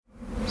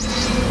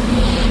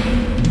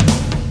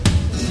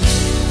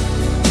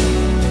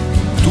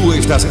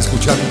Estás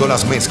escuchando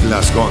las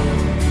mezclas con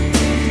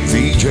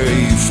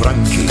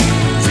DjFrankie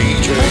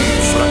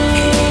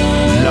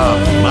La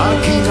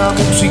Makina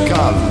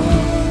musical.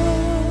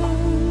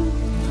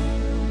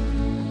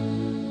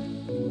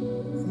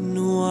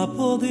 No ha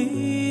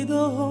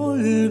podido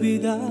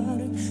olvidar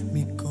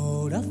mi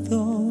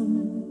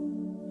corazón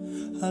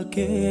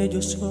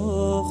aquellos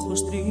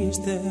ojos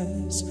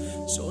tristes,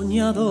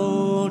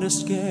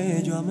 soñadores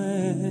que yo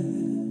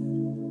amé.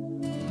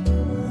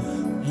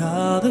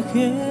 La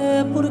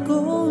dejé por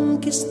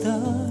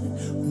conquistar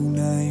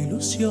una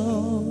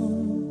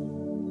ilusión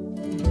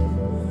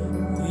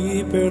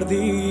y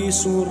perdí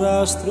su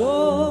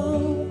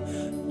rastro,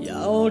 y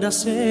ahora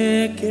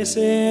sé que es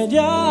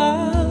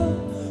ella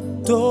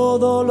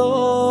todo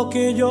lo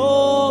que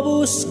yo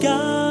buscaba.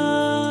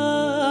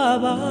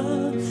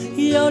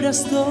 Y ahora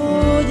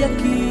estoy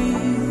aquí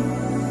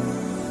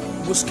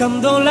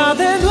buscándola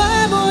de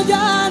nuevo,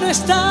 ya no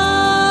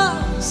está,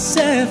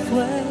 se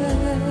fue.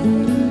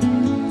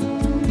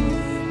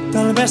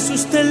 Tal vez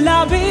usted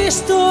la ha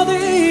visto,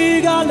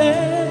 dígale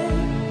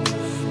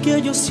que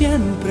yo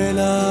siempre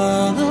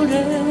la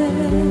adoré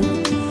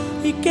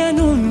y que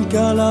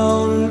nunca la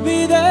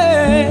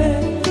olvidé,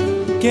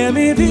 que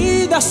mi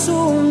vida es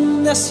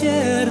un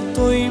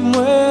desierto y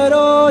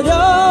muero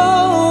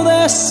yo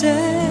de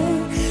sed.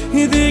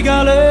 Y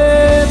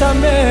dígale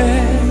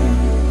también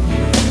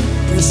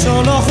que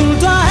solo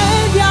junto a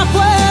ella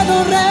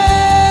puedo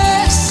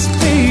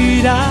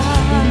respirar.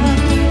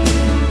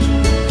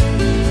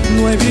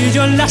 No hay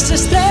brillo en las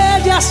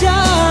estrellas,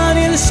 ya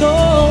ni el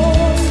sol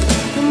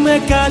me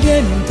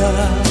calienta,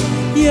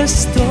 y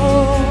estoy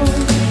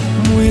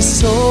muy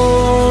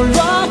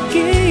solo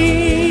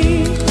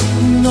aquí.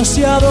 No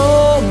sé a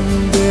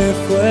dónde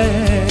fue.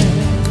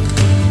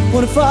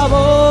 Por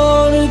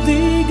favor,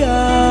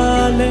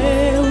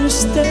 dígale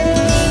usted.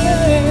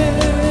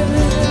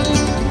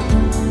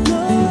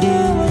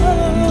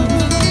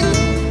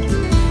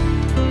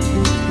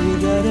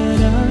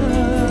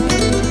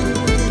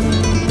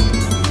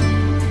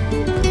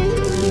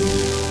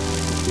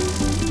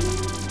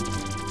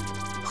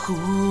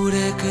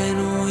 Juré que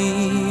no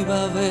iba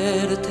a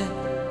verte,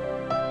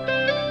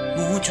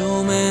 mucho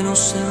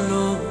menos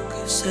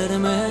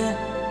enloquecerme,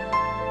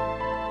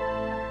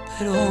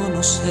 pero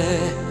no sé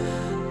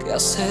qué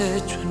has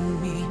hecho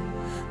en mí.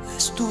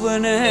 Es tu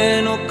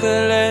veneno que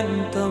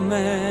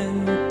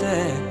lentamente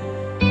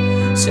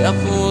se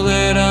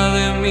apodera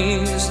de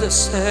mis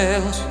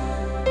deseos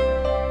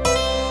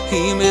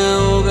y me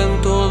ahoga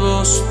en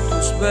todos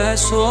tus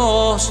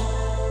besos.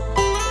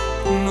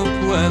 No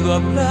puedo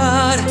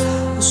hablar,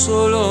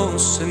 solo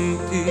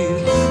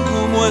sentir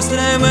cómo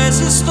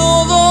estremeces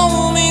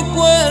todo mi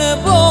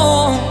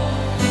cuerpo.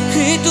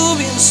 Y tú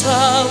bien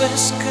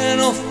sabes que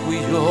no fui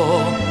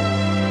yo,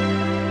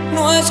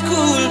 no es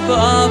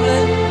culpable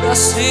la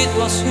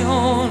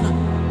situación.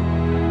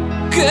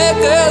 Que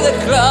quede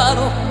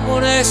claro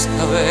por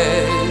esta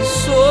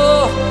vez,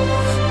 oh,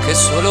 que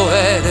solo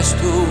eres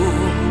tú,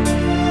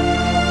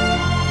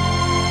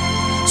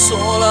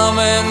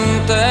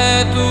 solamente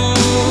tú,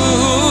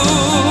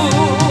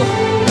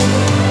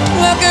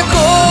 la que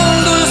con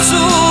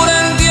dulzura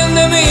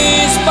entiende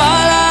mis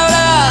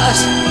palabras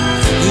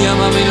y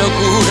ama mi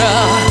locura,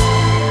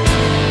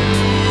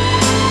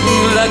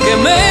 la que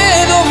me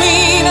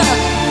domina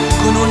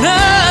con una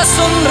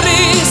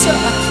sonrisa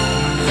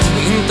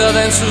pintada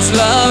en sus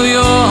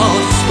labios,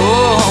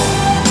 oh,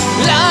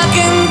 la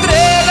que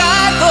entrega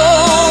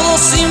todo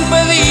sin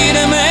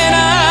pedirme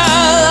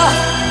nada,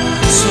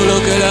 solo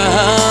que la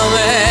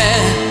ame,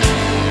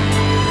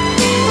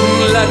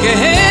 la que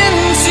en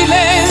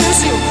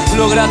silencio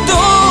logra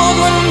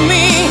todo en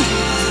mí,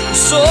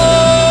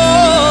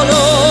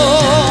 solo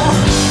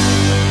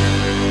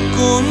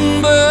con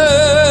beso.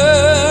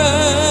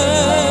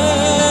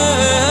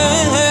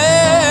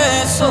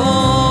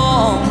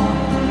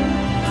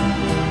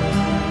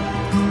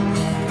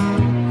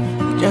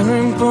 Ya no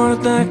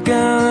importa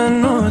cada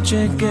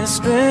noche que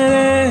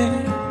esperé,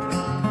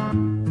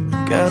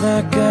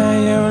 cada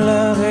calle o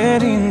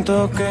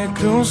laberinto que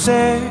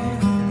crucé,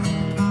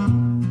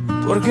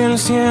 porque el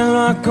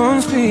cielo ha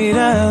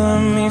conspirado a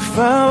mi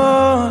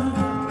favor.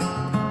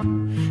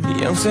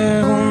 Y a un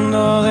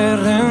segundo de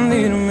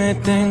rendirme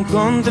te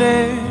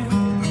encontré,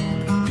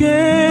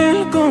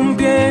 piel con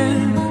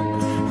piel.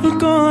 El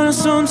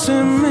corazón se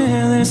me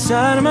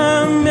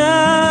desarma, me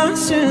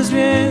haces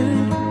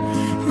bien,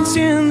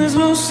 enciendes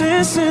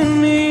luces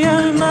en mi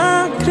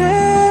alma.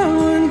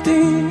 Creo en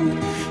ti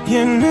y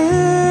en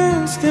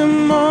este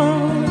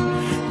amor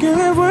que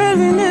me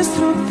vuelve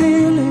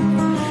indestructible,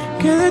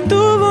 que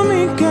detuvo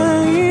mi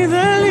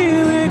caída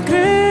libre.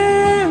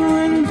 Creo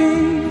en ti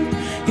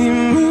y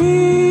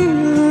mi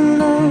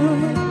dolor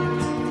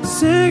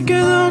se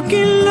quedó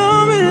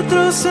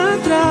kilómetros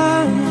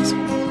atrás.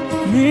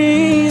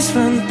 Mis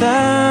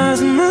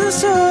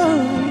fantasmas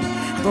hoy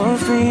por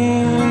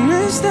fin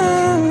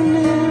están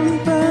en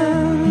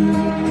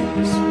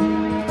paz.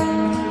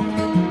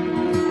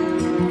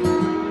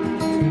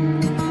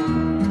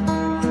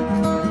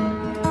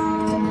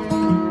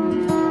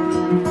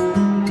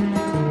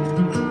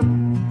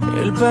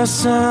 El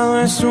pasado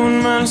es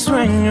un mal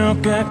sueño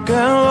que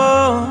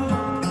acabó,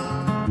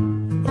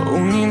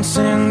 un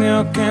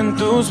incendio que en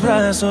tus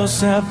brazos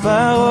se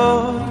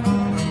apagó.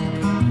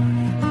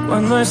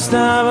 Cuando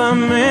estaba a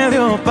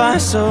medio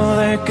paso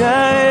de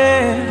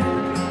caer,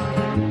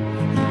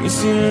 mis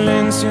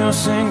silencios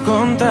se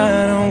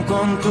encontraron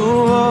con tu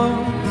voz.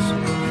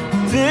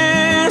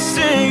 Te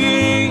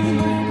seguí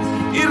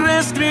y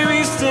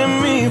reescribiste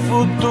mi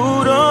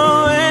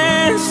futuro.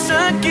 Es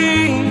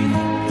aquí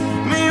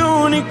mi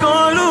único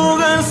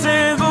lugar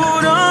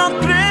seguro.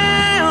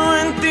 Creo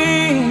en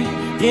ti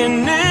y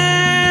en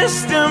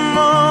este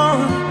amor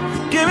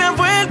que me ha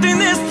vuelto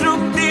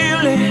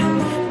indestructible,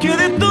 que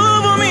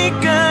detuvo mi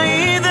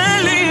caída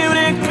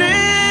libre.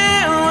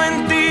 Creo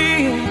en ti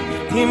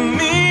y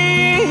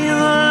mi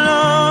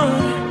dolor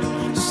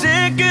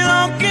se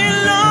quedó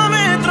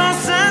kilómetros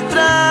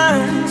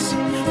atrás.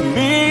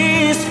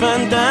 Mis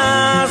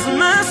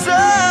fantasmas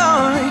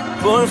hoy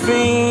por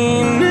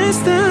fin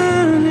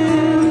están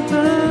en paz.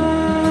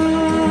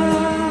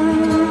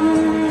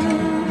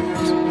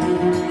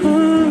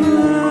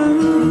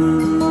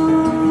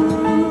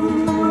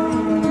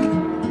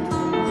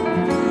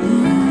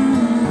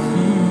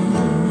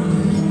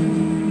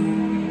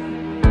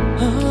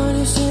 A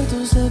varios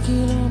cientos de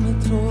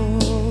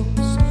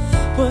kilómetros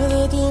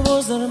puede tu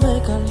voz darme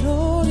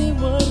calor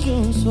igual que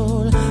un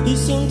sol, y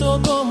siento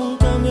como un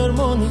cambio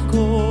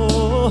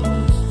armónico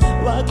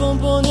va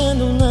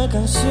componiendo una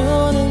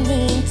canción en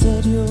mi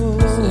interior.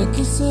 Sé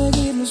que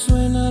seguirlo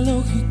suena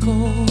lógico,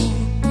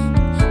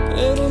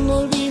 pero no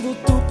olvido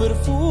tu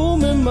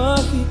perfume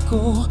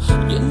mágico.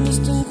 Y en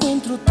este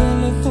encuentro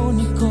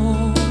telefónico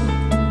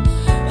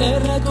he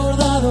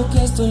recordado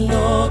que estoy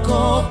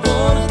loco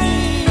por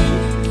ti,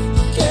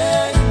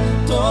 que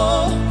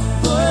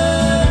todo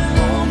el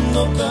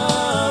mundo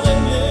cabe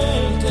en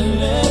el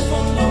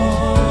teléfono,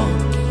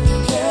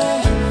 que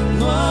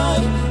no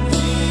hay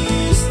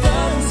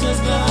distancias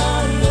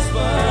grandes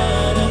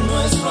para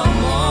nuestro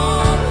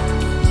amor,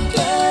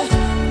 que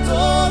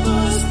todo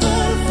es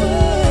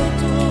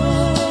perfecto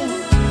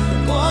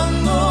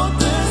cuando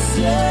te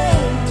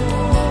siento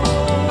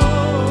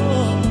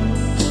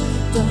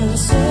tan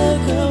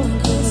cerca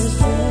aunque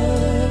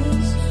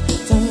estés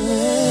tan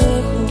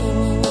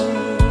lejos.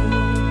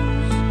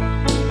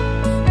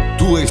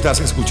 Tú estás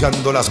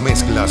escuchando las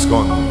mezclas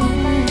con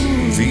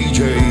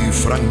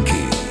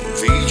DjFrankie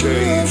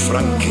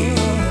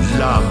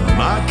La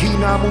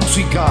Makina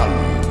musical.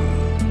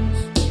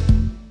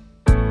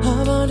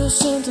 A varios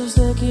cientos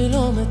de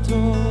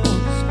kilómetros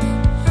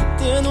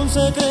tiene un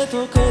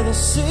secreto que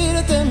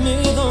decirte mi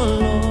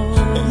dolor.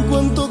 En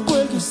cuanto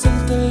cuelgues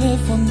el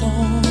teléfono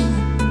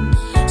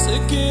se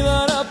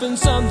quedará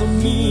pensando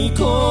mi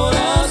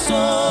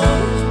corazón,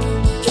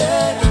 que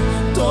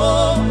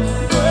todo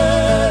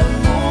el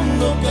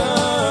mundo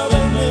cabe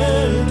en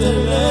el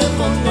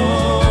teléfono,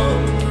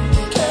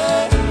 que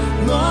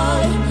no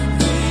hay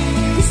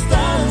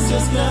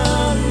distancias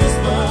grandes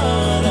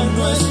para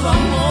nuestro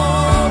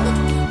amor,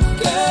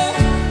 que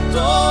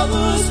todo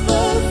es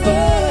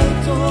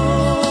perfecto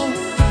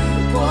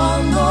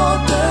cuando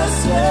te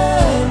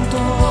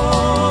siento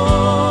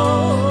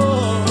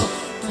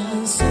tan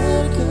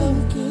cerca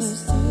aunque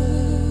estés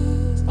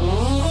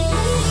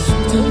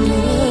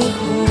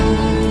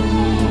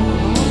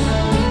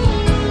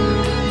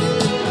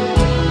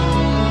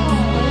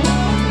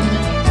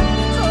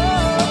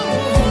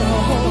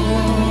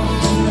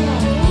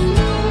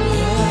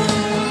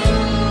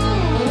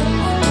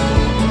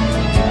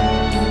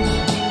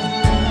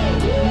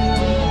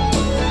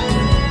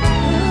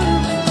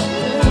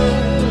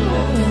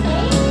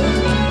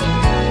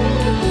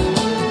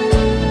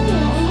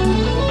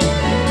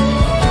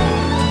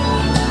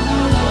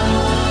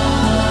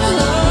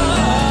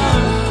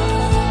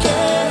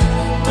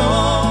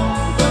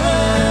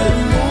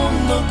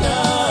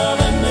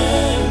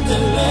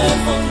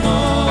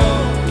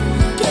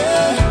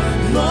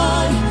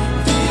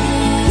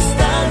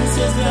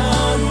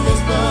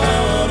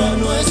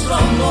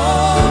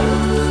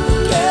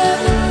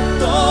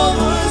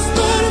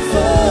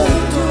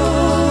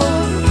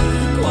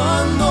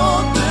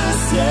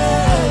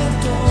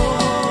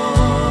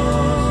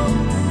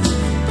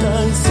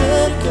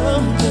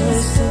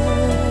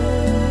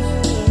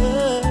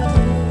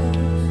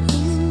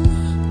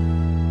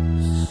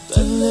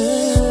tan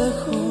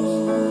lejos.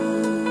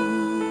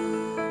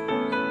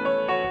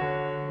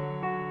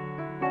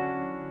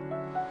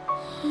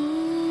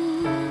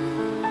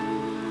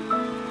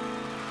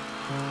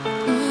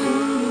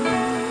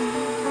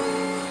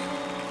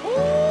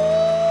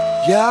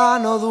 Ya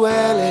no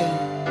duele,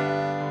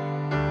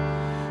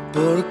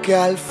 porque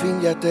al fin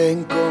ya te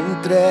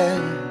encontré.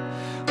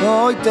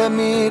 Hoy te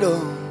miro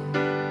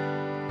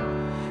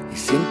y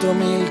siento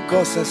mil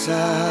cosas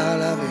a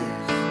la vez.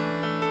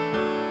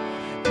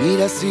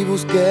 Mira si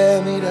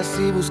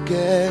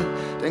busqué,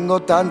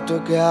 tengo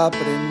tanto que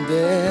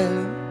aprender.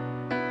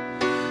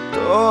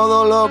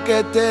 Todo lo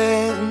que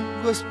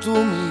tengo es tu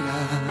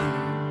mirar.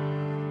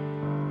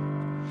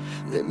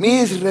 De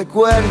mis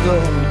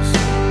recuerdos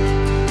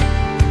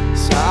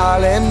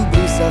salen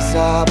brisas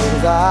a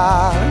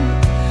abordar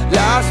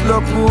las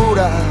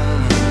locuras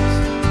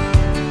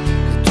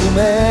que tú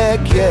me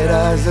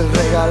quieras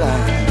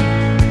regalar.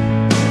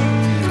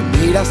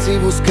 Mira si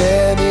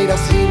busqué,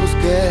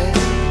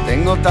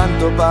 tengo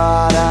tanto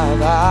para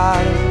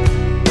dar.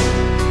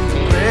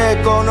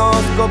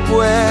 Reconozco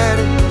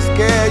puertas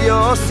que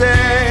yo sé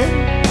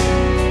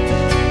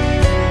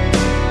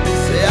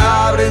se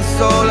abren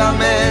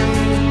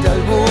solamente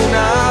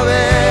alguna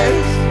vez.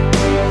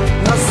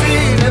 Así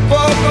de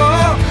poco,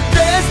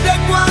 ¿desde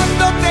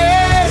cuándo te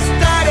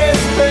estaré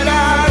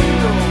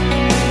esperando?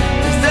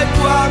 ¿Desde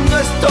cuándo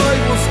estoy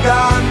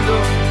buscando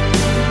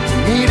tu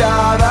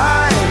mirada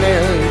en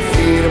el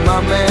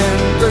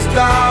firmamento?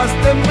 Estás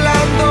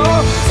temblando.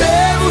 Te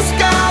he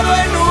buscado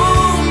en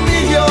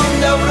 1.000.000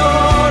 de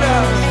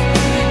auroras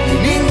y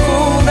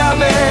ninguna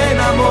me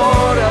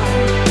enamora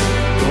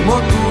como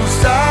tú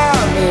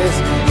sabes,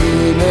 y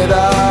me he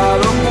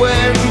dado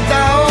cuenta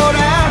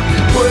ahora.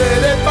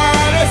 Puede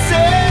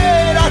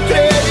parecer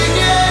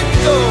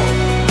atrevimiento,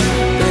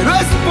 pero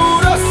es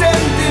puro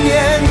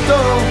sentimiento.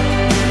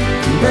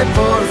 Dime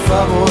por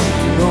favor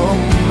tu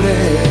nombre.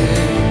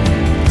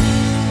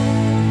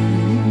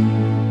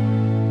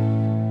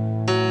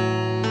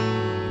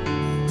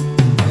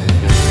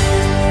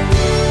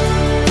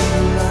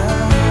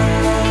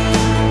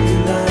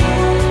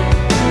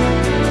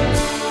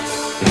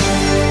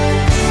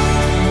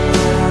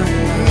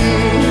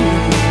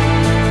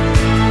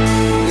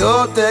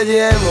 Te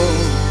llevo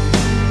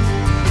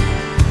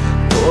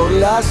por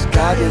las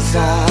calles a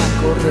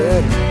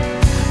correr,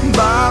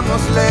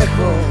 vamos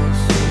lejos,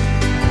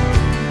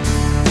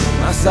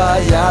 más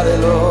allá de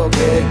lo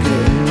que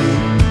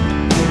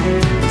creí.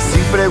 Si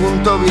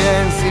pregunto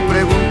bien, si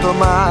pregunto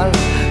mal,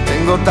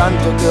 tengo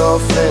tanto que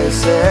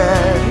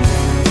ofrecer.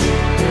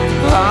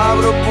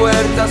 Abro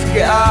puertas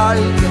que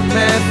alguien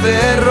me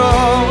cerró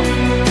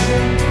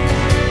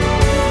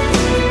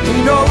y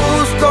no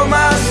busco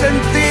más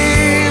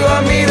sentido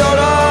a mi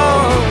dolor.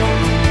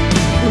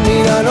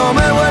 Mira, no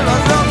me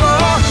vuelvas loco.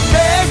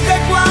 ¿Desde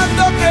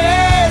cuándo te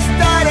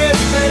estaré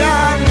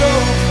esperando?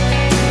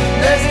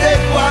 ¿Desde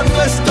cuándo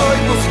estoy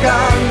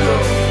buscando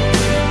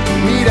tu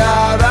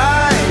mirada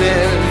en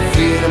el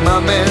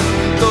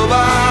firmamento?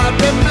 Va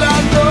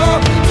temblando.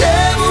 Te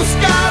he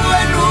buscado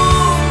en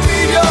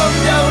 1.000.000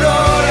 de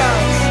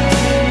auroras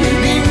y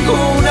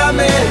ninguna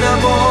me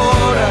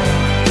enamora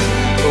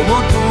como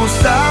tú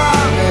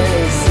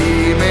sabes, y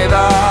me he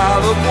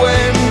dado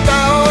cuenta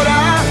ahora.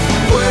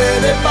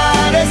 Puede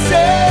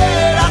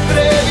parecer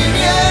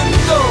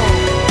atrevimiento,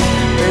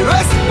 pero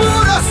es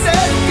puro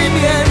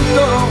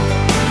sentimiento.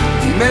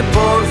 Dime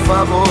por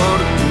favor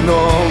tu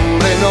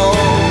nombre, no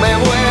me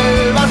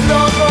vuelvas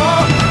loco.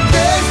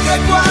 ¿Desde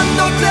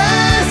cuándo te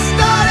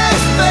estaré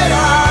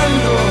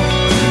esperando?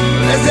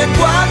 ¿Desde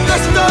cuándo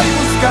estoy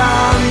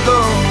buscando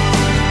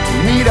tu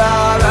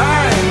mirada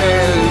en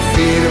el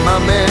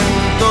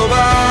firmamento?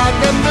 Va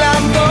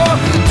temblando.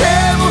 Te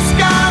he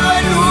buscado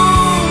en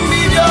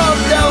 1.000.000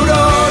 de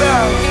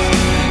auroras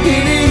y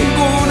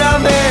ninguna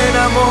me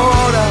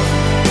enamora.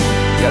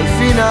 Y al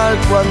final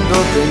cuando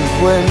te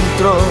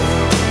encuentro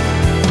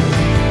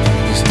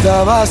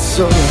estabas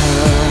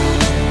sola.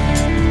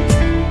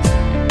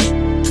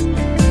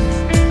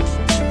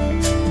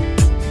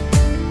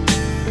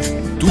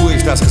 Tú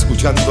estás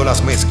escuchando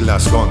las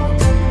mezclas con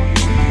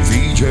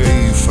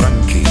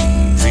DjFrankie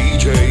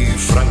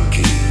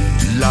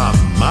La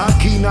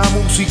Makina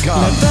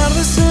musical. La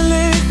tarde se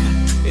aleja,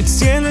 el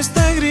cielo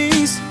está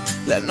gris,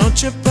 la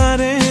noche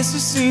parece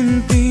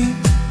sin ti.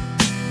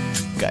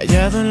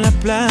 Callado en la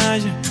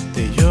playa,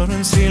 te lloro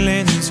en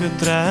silencio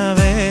otra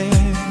vez.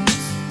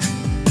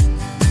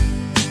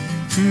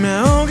 Me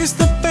ahoga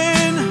esta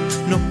pena,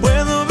 no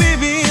puedo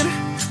vivir,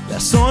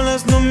 las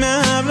olas no me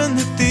hablan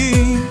de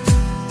ti.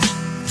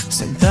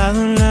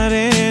 Sentado en la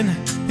arena,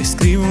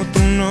 escribo tu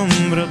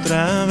nombre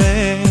otra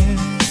vez.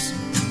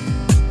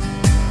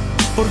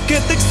 Porque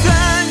te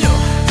extraño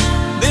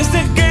desde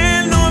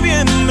aquel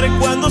noviembre,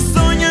 cuando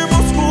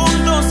soñamos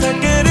juntos a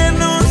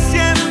querernos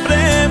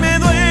siempre. Me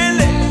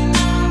duele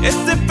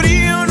este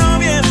frío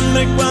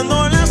noviembre,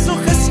 cuando las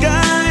hojas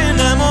caen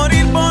a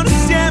morir por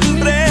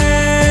siempre.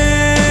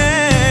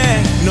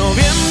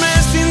 Noviembre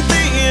sin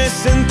ti es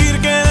sentir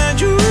que la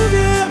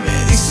lluvia me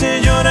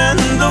dice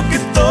llorando que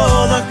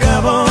todo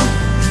acabó.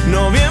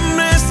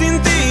 Noviembre sin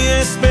ti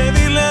es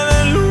pedirle a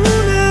la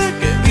luna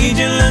que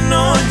brille en la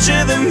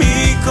noche de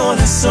mi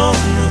corazón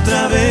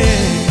otra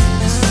vez,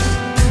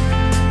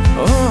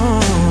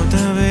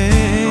 otra vez.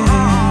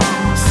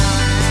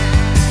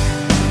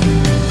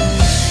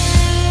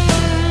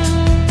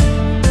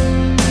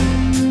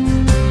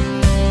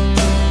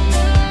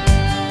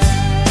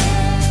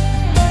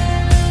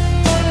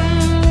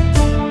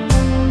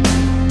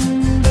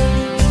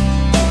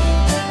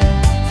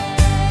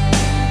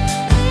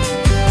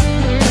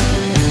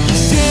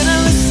 Quisiera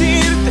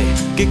decirte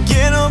que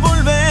quiero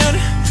volver,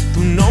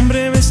 tu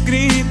nombre va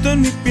escrito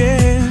en mi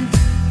piel.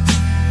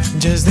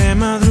 Ya es de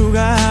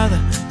madrugada,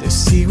 te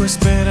sigo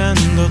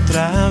esperando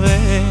otra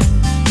vez.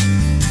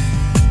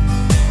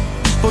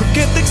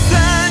 porque te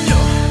extraño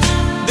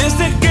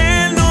desde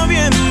aquel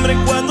noviembre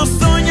cuando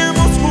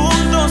soñamos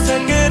juntos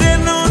a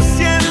querernos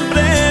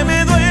siempre.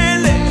 Me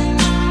duele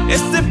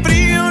este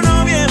frío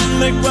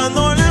noviembre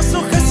cuando las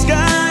hojas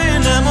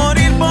caen a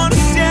morir por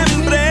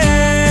siempre.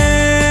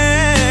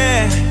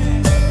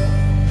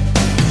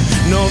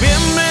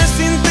 Noviembre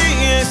sin ti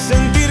es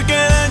sentir que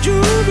la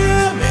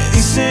lluvia me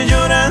dice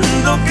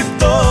llorando que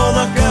todo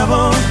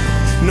acabó.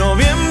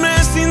 Noviembre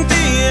sin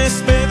ti es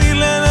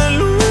pedirle a la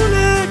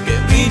luna que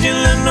brille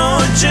en la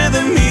noche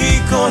de mi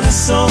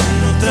corazón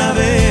otra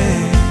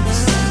vez.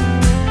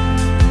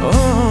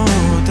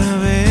 Otra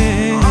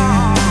vez.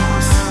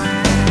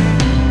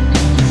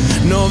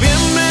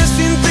 Noviembre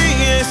sin ti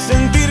es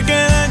sentir que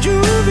la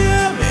lluvia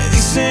me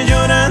dice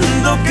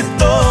llorando que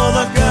todo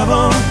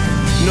acabó.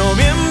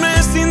 Noviembre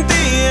sin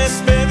ti es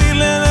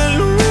pedirle a la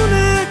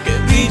luna que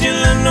brille en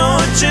la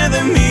noche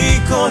de mi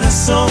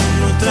corazón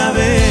otra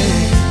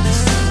vez.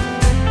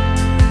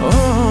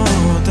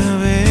 Otra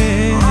vez.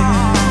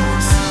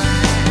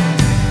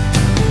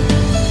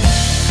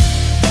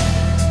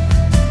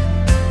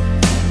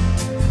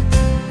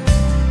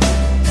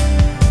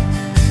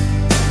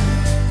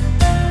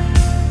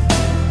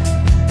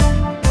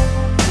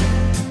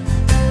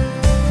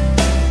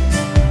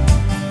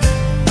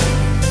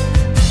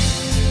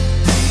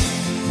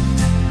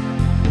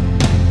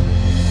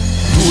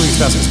 Tú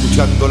estás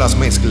escuchando las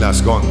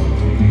mezclas con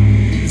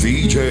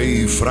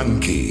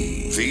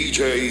DjFrankie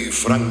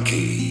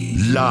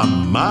La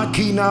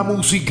Makina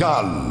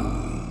musical.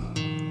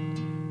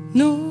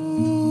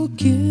 No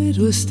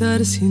quiero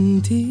estar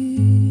sin ti.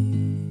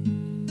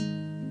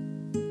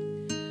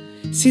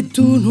 Si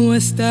tú no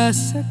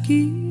estás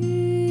aquí,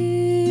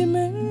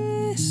 me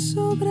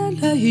sobra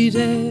el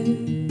aire.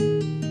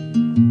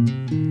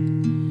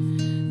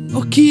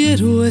 No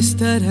quiero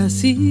estar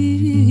así.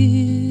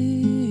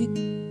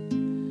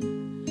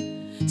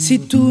 Si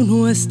tú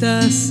no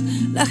estás,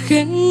 la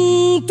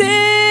gente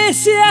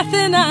se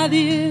hace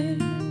nadie.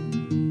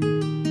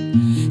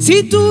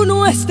 Si tú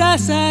no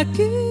estás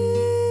aquí,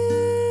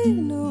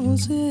 no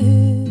sé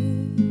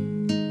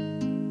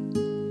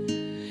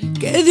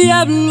qué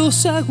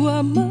diablos hago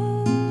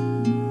amándote.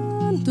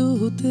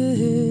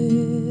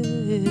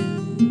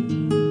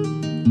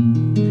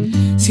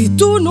 Si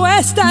tú no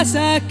estás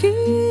aquí,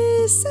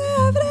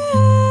 sabrás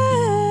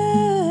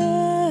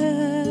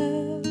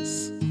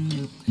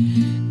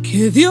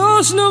que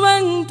Dios no va a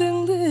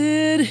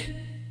entender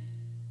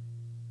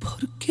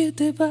por qué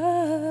te vas.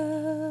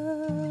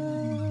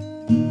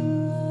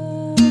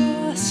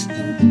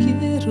 No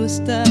quiero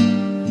estar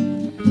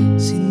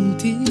sin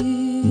ti.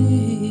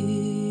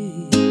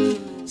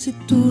 Si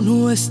tú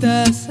no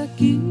estás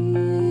aquí,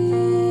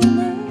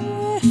 me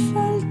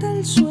falta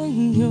el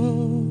sueño.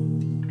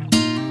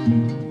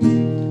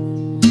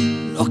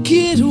 No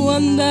quiero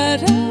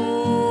andar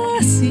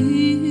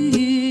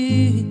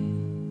así,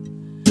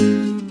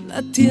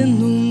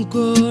 latiendo un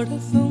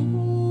corazón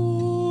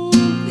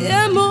de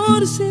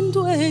amor sin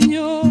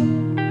dueño.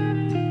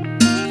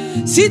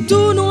 Si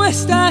tú no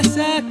estás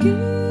aquí,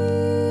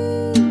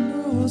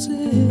 no sé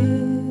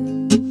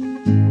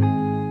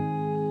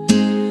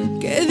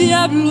qué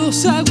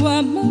diablos hago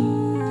amándote.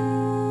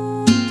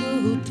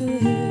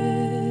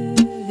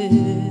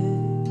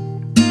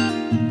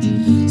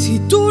 Si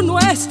tú no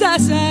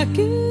estás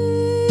aquí,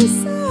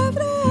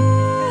 sabrás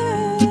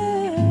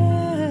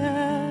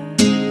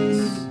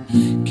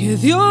que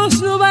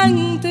Dios no va a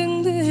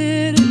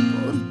entender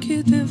por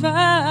qué te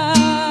vas.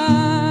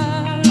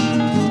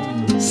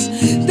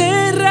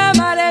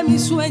 Derramaré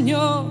mis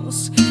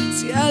sueños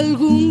si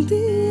algún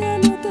día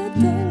no te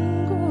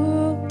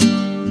tengo.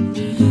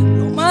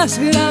 Lo más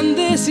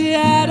grande se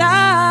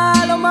hará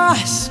lo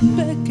más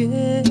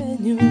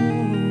pequeño.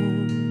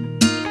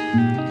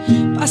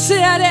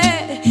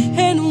 Pasearé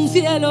en un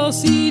cielo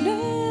sin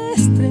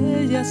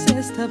estrellas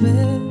esta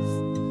vez,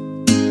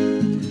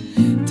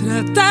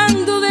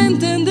 tratando de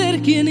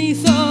entender quién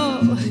hizo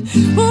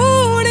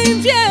un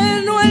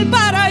infierno el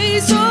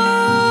paraíso.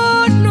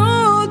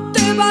 No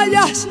te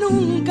vayas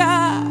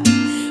nunca,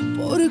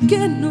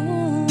 porque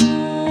no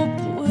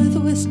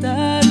puedo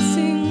estar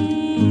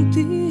sin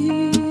ti.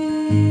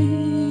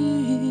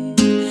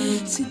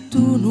 Si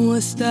tú no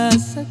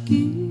estás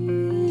aquí,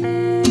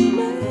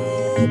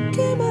 me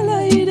quema el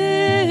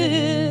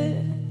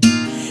aire.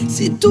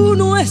 Si tú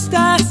no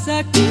estás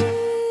aquí,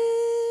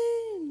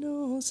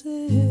 no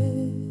sé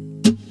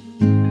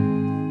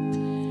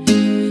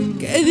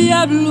qué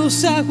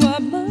diablos hago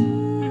amándote.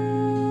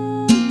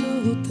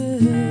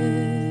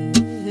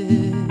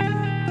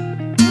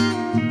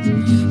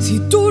 Si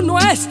tú no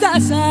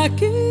estás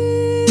aquí,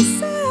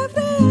 sabrás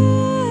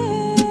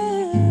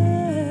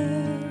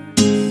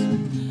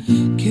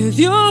que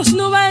Dios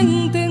no va a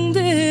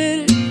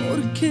entender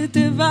por qué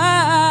te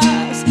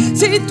vas.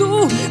 Si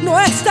tú no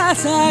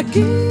estás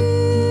aquí,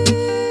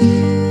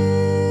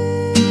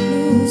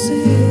 no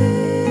sé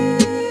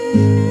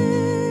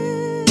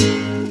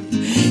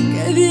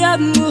qué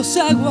diablos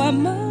hago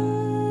amándote.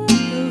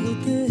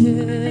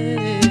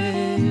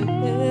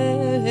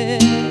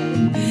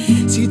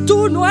 Si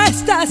tú no no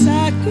estás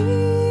aquí,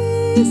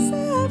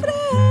 sabrás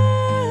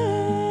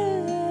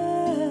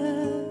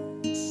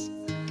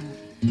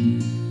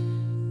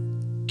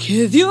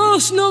que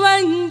Dios no va a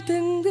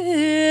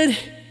entender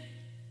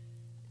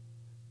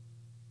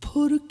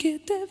por qué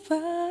te vas.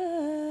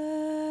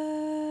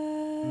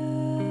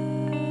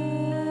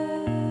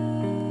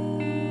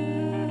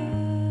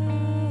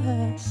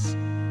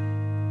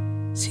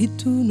 Si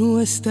tú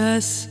no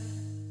estás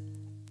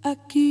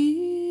aquí.